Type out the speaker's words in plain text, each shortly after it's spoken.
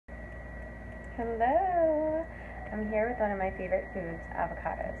Hello! I'm here with one of my favorite foods,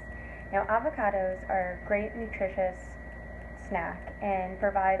 avocados. Now, avocados are a great nutritious snack and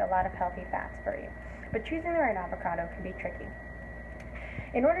provide a lot of healthy fats for you. But choosing the right avocado can be tricky.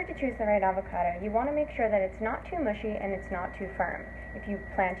 In order to choose the right avocado, you want to make sure that it's not too mushy and it's not too firm if you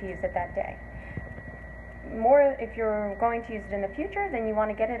plan to use it that day. If you're going to use it in the future, then you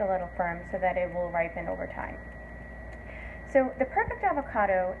want to get it a little firm so that it will ripen over time. So the perfect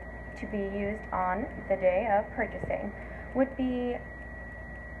avocado to be used on the day of purchasing would be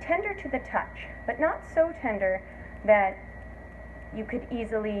tender to the touch, but not so tender that you could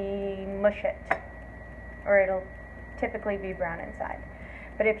easily mush it, or it'll typically be brown inside.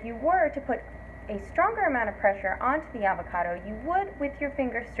 But if you were to put a stronger amount of pressure onto the avocado, you would, with your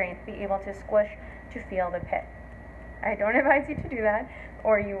finger strength, be able to squish to feel the pit. I don't advise you to do that,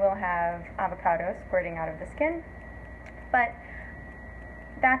 or you will have avocado squirting out of the skin. But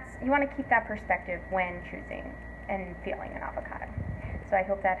you want to keep that perspective when choosing and feeling an avocado. So I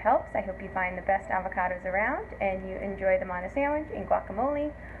hope that helps. I hope you find the best avocados around and you enjoy them on a sandwich, in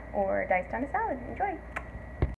guacamole, or diced on a salad. Enjoy!